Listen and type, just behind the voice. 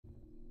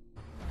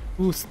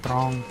Too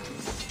strong.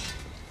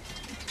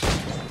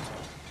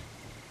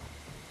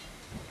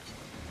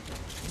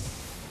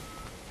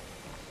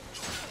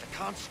 I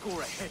can't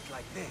score a hit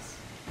like this.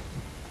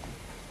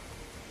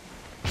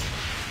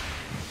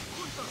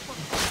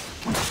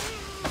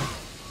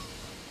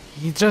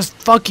 He just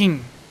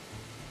fucking.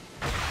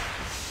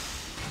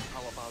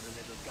 How about a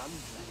little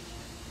gunplay?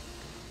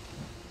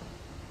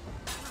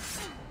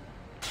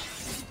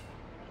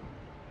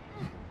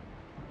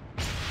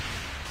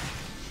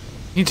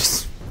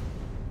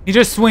 He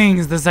just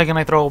swings the second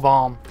I throw a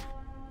bomb.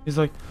 He's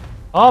like,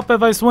 up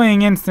if I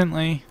swing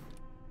instantly.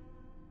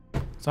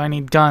 So I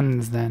need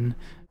guns then.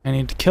 I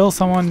need to kill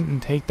someone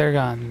and take their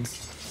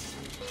guns.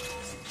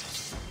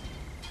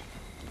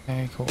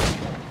 Okay, cool.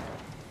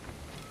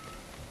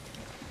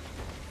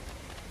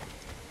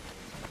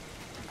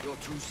 You're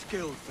too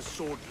skilled for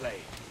swordplay.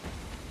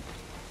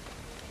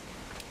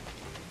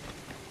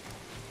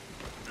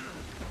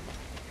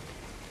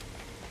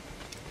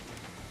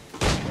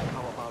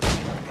 How about a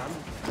little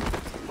gunplay?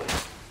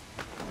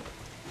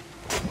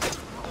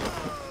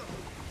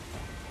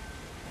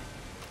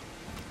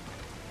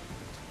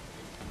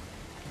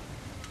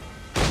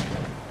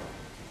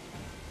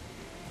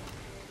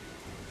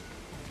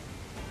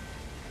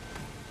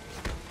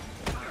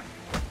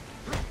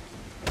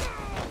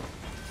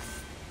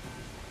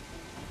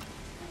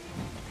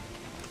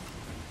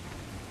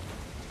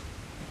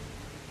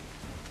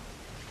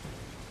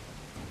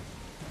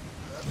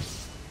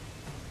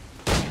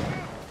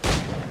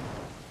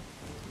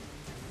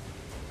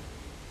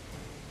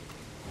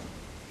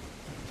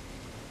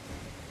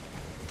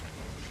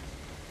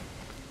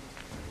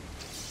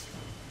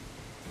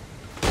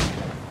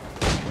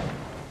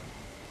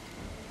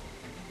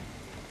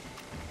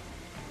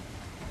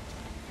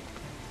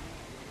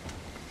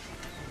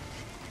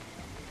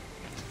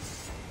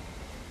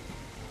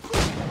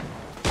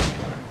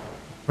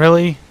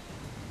 Really?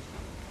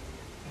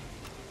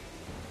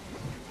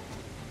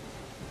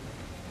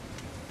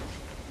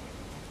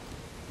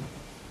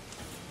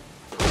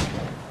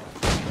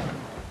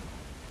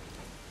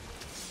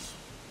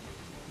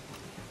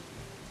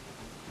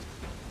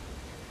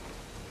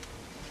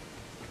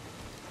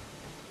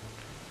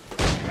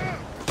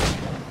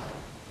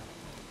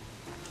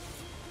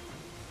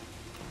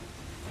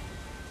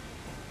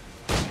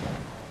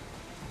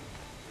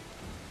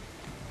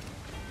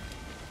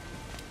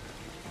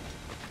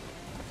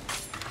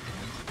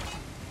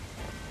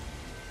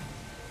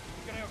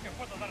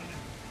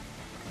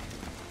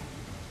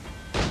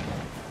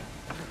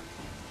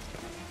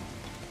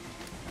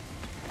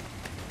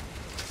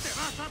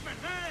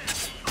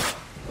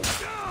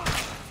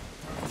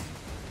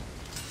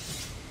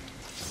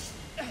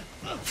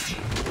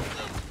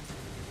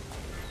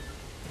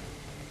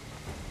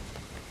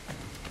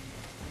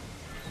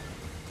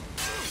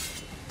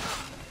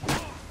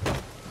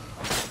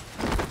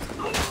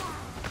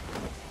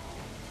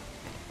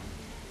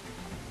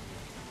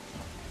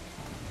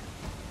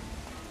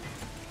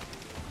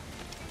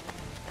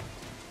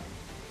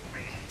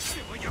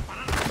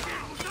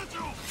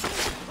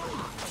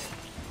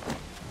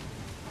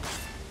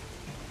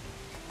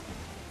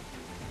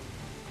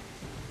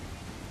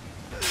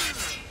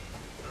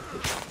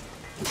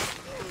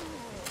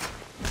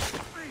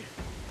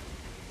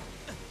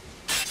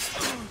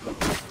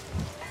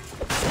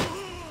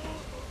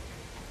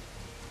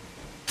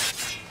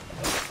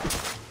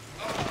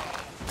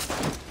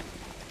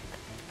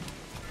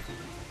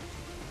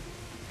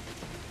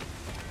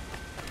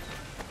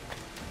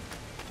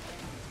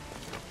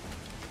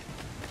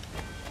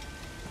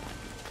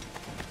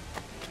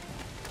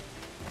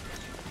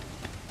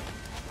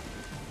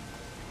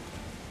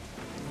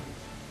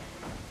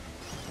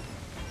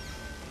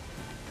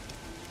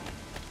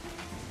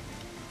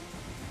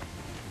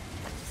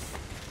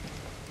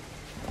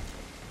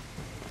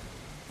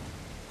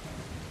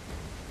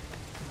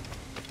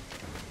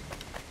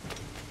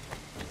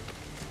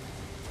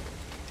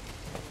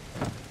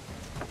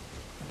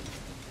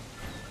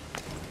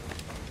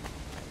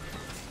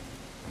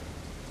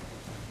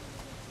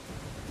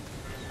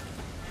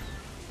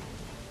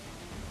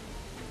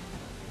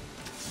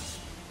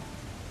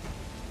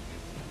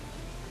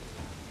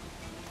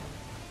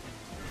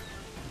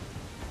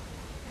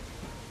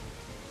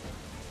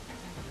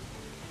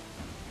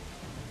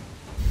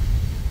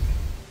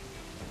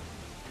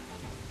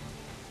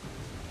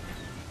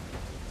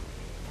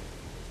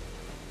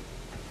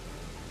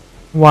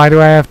 Why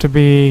do I have to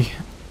be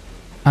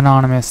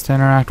anonymous to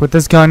interact with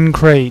this gun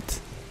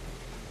crate?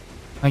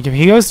 Like, if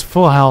he goes to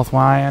full health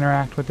when I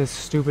interact with this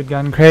stupid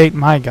gun crate,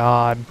 my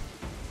god.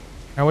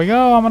 There we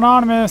go, I'm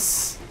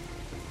anonymous.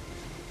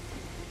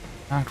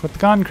 Interact with the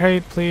gun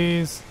crate,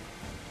 please.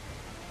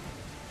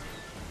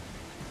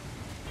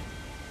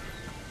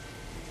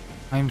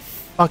 I'm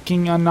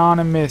fucking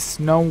anonymous.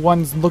 No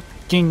one's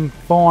looking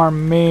for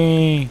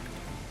me.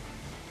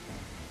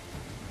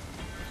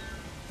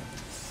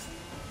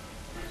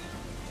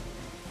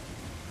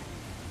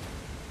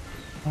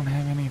 Don't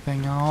have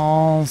anything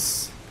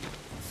else.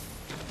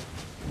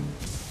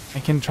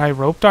 I can try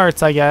rope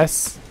darts, I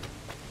guess.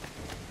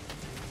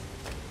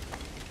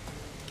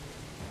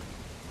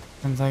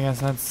 Since I guess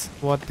that's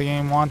what the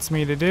game wants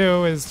me to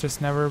do, is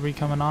just never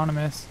become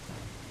anonymous.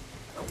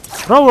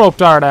 Throw rope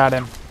dart at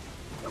him.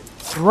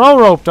 Throw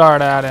rope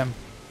dart at him.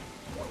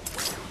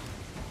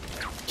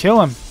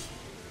 Kill him.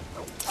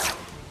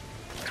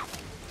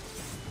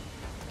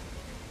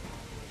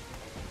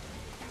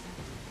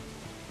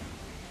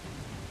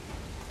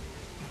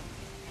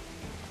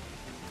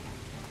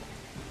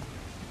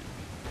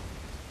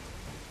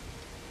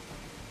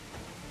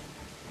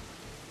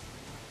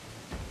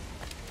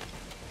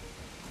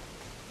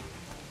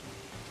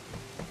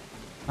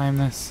 Time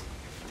this.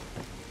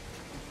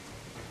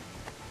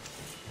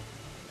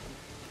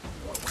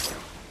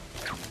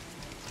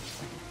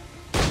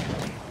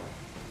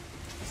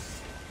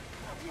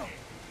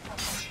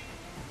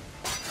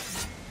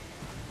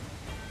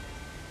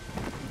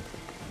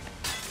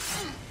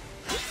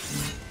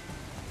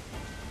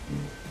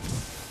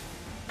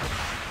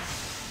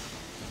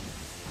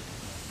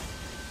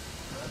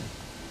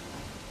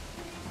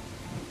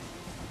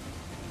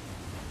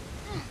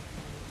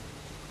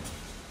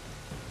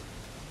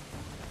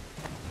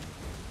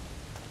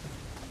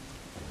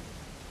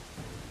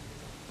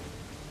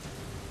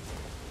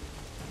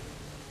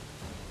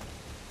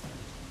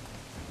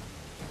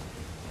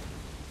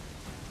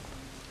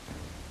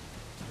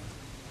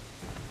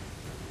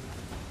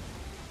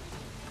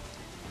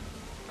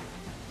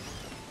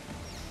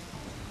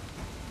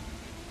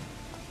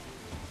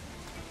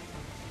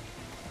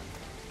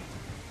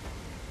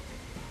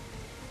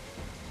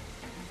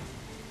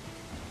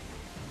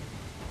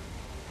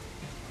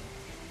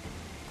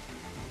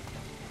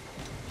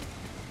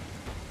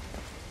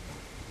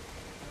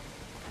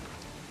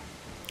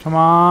 Come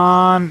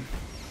on.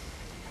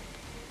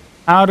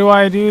 How do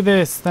I do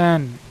this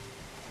then?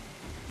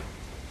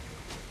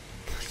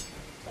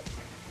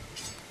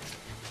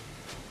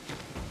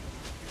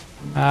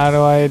 How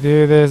do I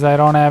do this? I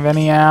don't have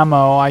any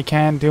ammo. I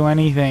can't do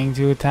anything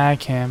to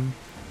attack him.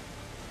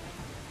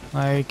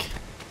 Like,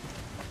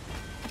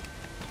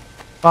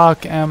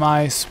 fuck am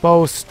I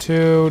supposed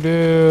to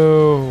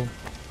do?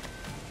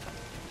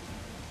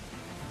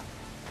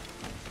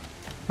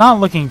 Not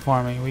looking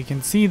for me. We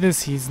can see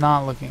this. He's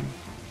not looking.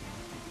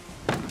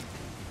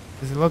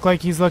 Does it look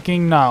like he's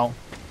looking? No.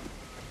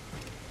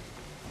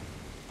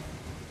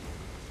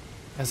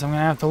 Guess I'm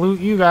gonna have to loot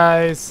you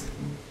guys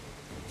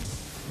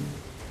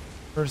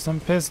for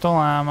some pistol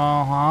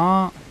ammo,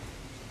 huh?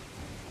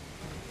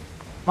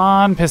 Come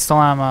on,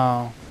 pistol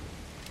ammo.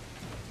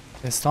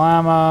 Pistol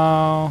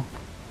ammo.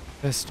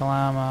 Pistol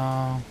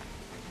ammo.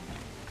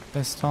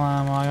 Pistol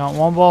ammo. I got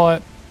one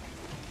bullet.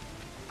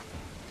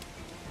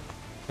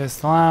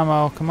 Pistol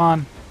ammo. Come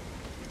on.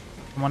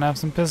 Someone have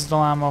some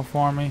pistol ammo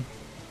for me.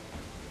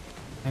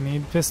 I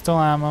need pistol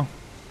ammo.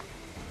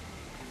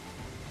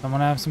 Someone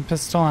have some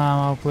pistol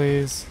ammo,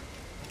 please.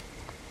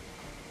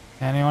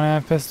 Anyone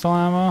have pistol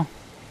ammo?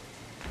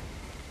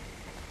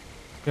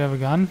 Do you have a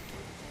gun?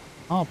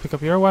 Oh, pick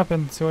up your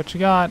weapon. See what you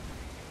got.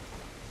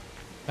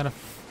 Got a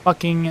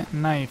fucking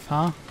knife,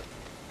 huh?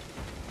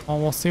 Well,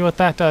 we'll see what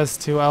that does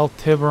to El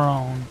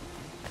Tiburon.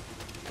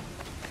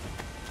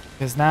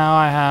 Because now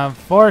I have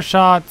 4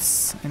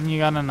 shots and you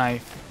got a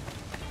knife.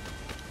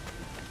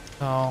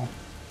 So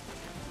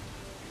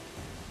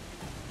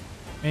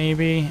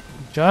maybe,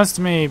 just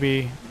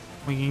maybe,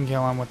 we can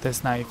kill him with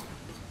this knife.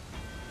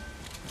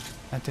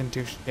 That didn't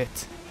do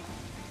shit.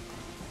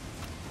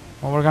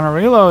 Well, we're gonna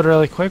reload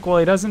really quick while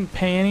he doesn't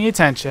pay any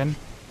attention.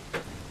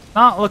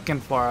 Not looking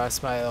for us,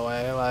 by the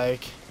way,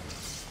 like...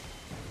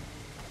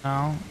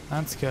 No,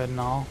 that's good and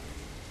all.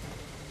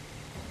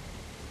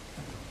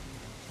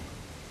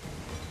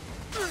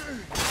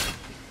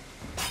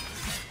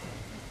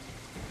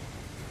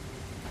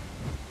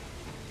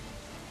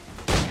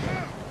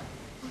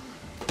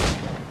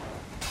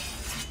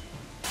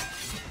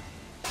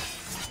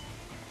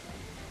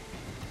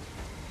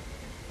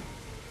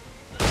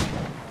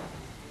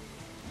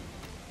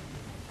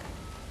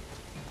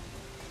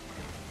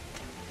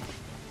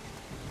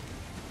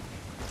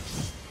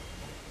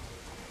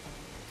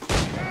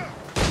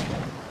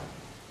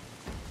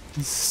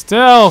 He's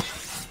still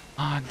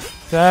not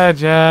dead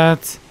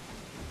yet.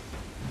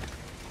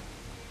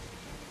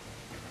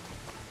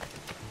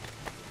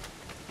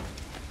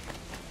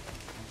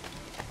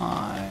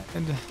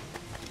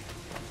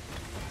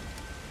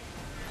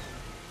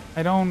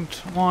 I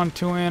don't want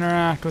to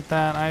interact with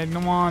that. I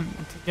don't want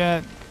to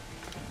get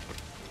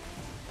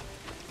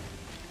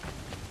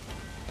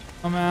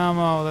some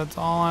ammo. That's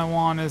all I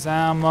want is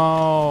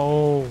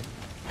ammo.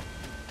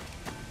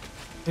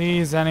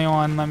 Please,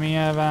 anyone, let me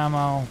have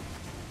ammo.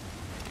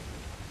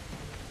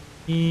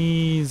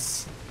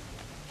 Please.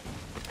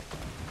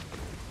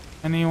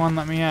 Anyone,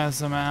 let me have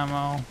some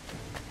ammo.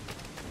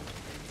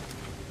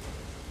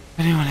 If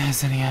anyone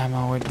has any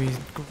ammo, would be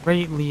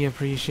greatly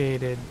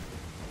appreciated.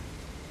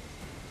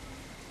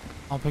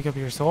 I'll pick up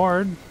your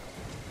sword.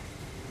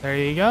 There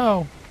you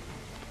go.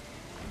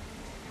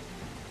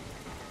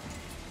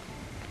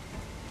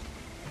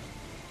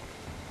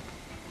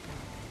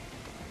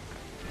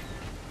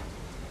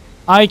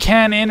 I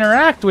can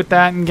interact with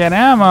that and get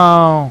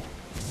ammo.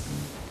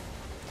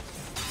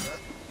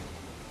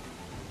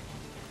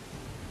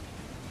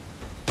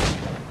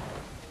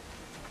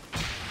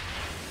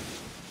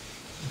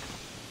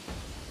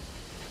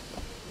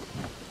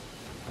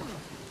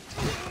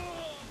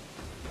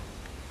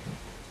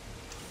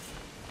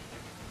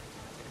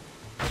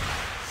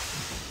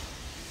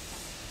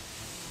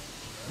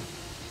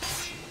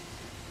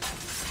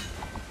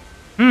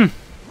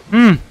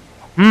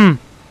 Because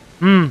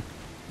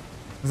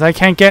I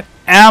can't get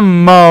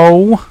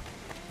ammo.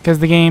 Because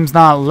the game's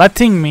not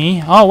letting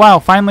me. Oh, wow.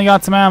 Finally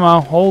got some ammo.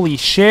 Holy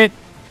shit.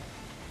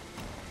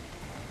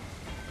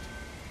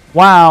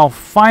 Wow.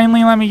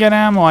 Finally let me get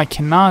ammo. I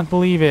cannot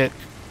believe it.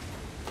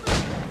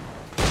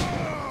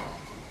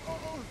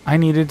 I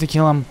needed to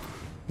kill him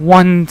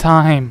one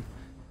time.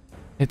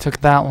 It took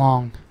that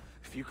long.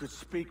 If you could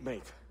speak,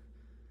 mate,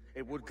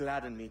 it would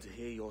gladden me to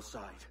hear your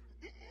side.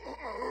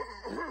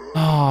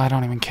 Oh, I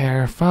don't even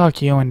care.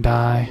 Fuck you and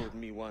die. You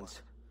me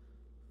once,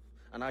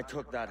 and I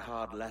took that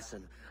hard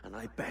lesson and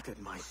I bettered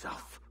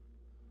myself.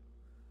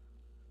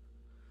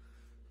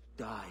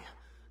 Die,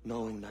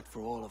 knowing that for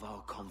all of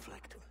our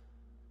conflict,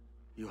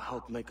 you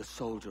helped make a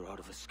soldier out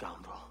of a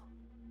scoundrel.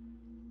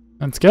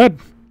 That's good.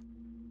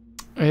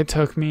 It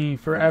took me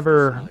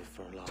forever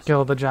to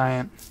kill the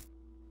giant.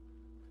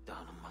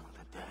 Down among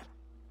the dead.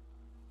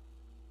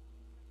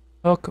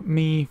 Took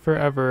me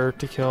forever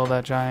to kill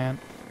that giant.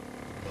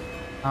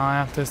 Now I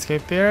have to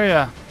escape the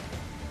area.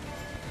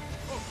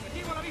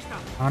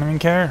 I don't even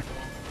care.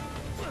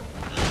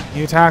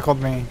 You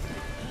tackled me.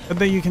 Good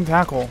that you can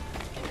tackle.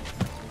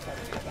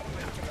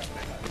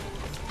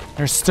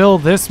 There's still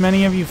this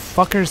many of you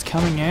fuckers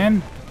coming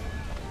in?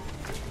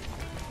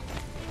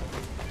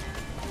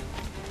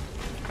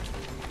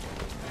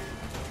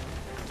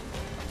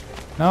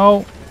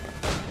 No.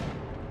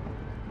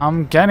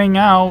 I'm getting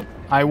out.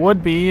 I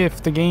would be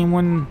if the game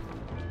wouldn't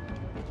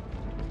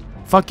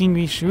fucking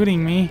be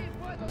shooting me.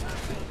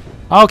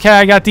 Okay,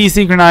 I got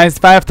desynchronized.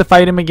 If I have to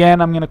fight him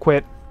again, I'm gonna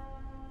quit.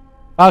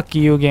 Fuck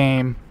you,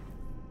 game.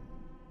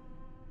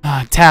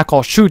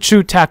 Tackle. Shoot,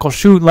 shoot, tackle,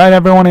 shoot. Let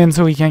everyone in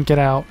so he can't get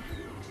out.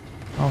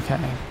 Okay.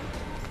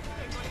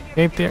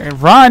 Escape there.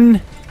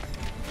 Run!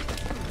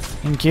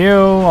 Thank you.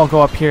 I'll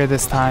go up here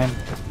this time.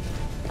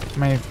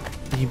 May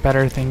be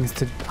better things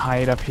to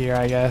hide up here,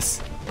 I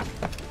guess.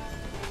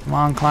 Come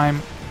on,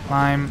 climb.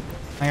 Climb.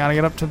 I gotta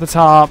get up to the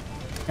top.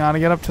 Gotta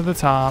get up to the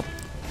top.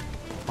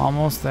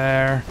 Almost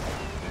there.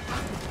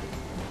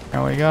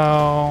 There we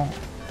go.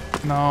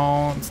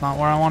 No, it's not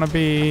where I want to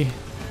be.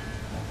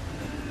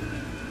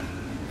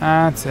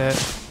 That's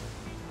it.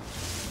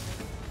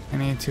 I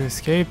need to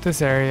escape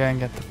this area and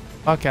get the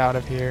fuck out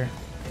of here.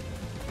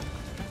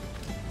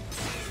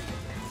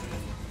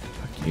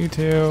 Fuck you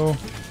too.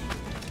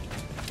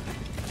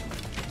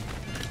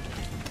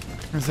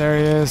 This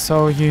area is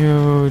so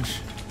huge.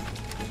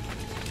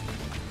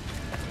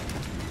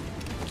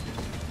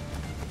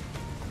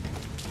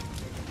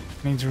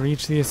 I need to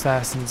reach the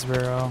Assassin's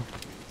Bureau.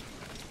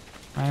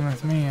 Fine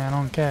with me, I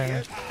don't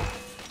care.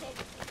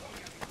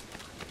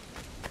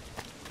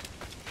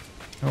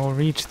 I will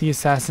reach the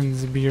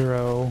Assassin's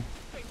Bureau.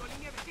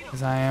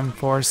 Because I am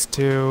forced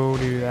to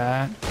do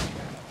that.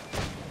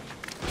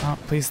 Oh,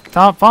 please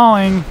stop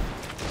falling.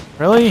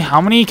 Really? How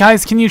many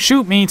guys can you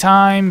shoot me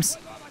times?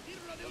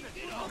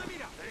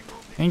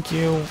 Thank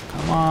you.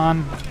 Come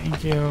on.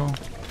 Thank you.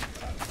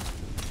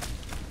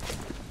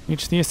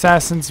 Reach the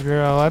Assassin's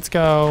Bureau. Let's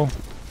go.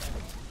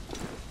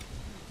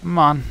 Come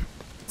on.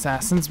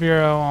 Assassin's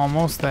Bureau,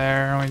 almost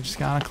there. We just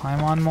gotta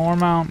climb on more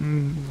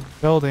mountain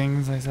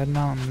buildings. I said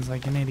mountains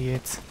like an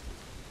idiot.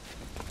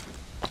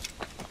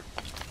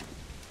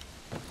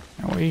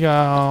 There we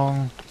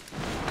go.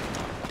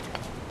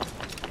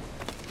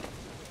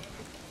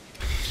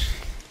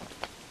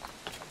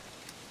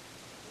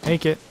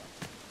 Make it.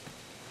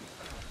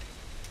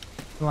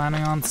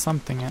 Landing on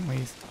something at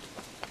least.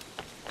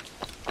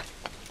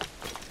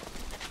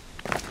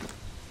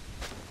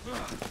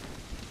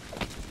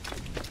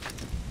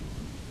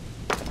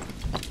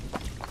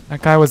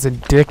 That guy was a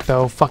dick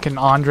though. Fucking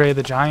Andre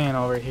the Giant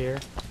over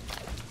here.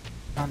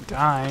 Not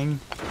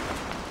dying.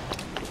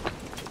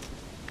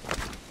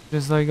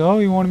 Just like, oh,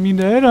 you wanted me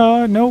dead?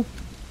 Nope.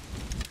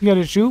 You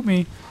gotta shoot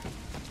me.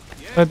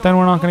 But then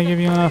we're not gonna give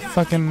you enough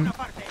fucking...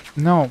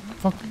 No.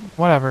 Fuck.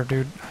 Whatever,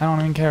 dude. I don't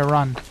even care.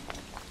 Run.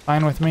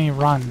 Fine with me.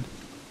 Run.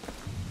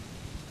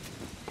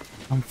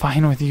 I'm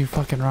fine with you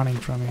fucking running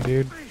from me,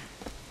 dude.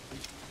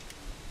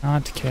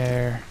 Not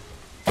care.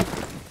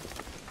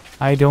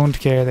 I don't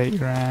care that you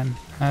ran.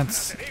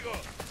 That's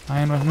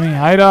fine with me.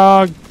 Hi,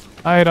 dog.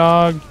 Hi,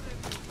 dog.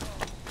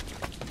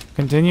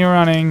 Continue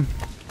running.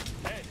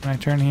 Can I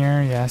turn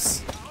here?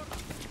 Yes.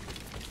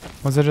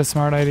 Was it a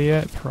smart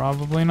idea?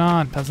 Probably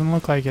not. Doesn't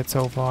look like it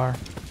so far.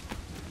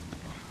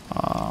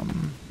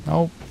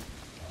 Nope.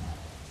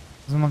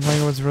 Doesn't look like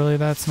it was really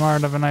that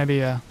smart of an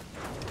idea.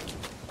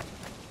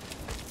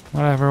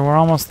 Whatever, we're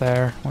almost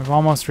there. We've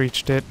almost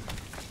reached it.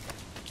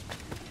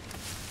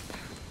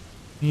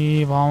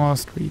 We've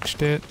almost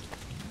reached it.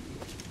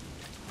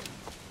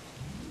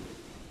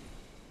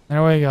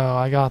 There we go,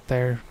 I got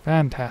there.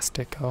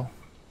 Fantastico.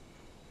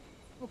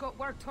 We got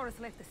word Torres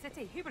left the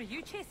city. Who were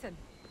you chasing?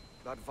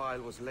 That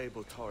vial was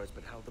labeled Torres,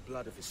 but held the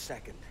blood of his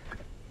second.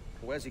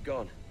 Where's he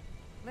gone?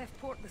 Left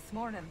port this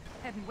morning,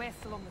 heading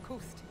west along the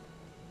coast.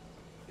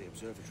 The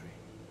observatory.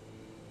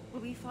 Will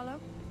we follow?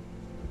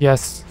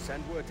 Yes.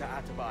 Send word to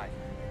Atabai.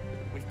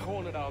 We've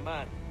cornered our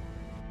man.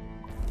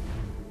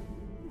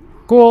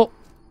 Cool.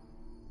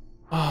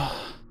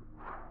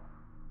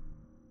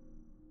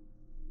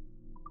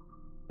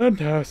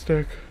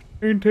 Fantastic.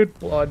 Tainted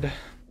blood.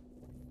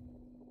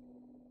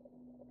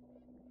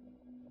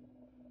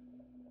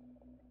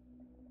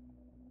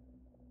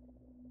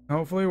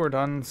 Hopefully we're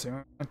done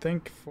soon. I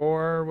think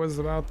 4 was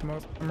about the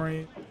most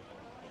memory.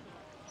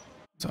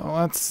 So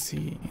let's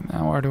see.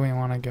 Now where do we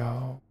want to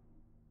go?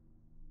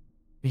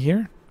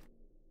 Here?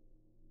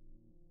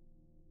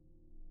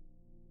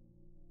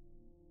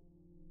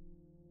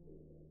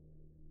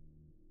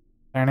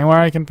 Anywhere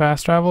I can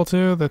fast travel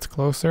to that's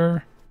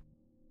closer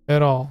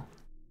at all?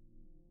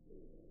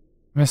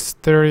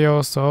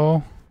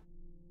 Mysterioso.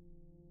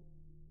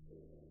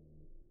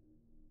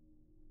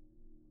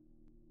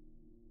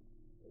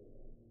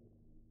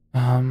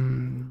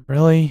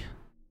 Really?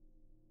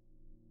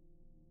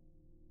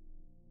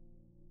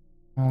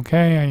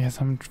 Okay, I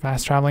guess I'm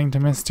fast traveling to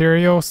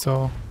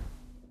Mysterioso.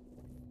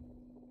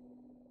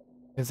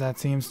 Because that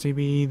seems to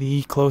be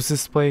the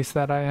closest place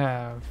that I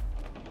have.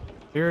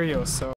 Mysterioso.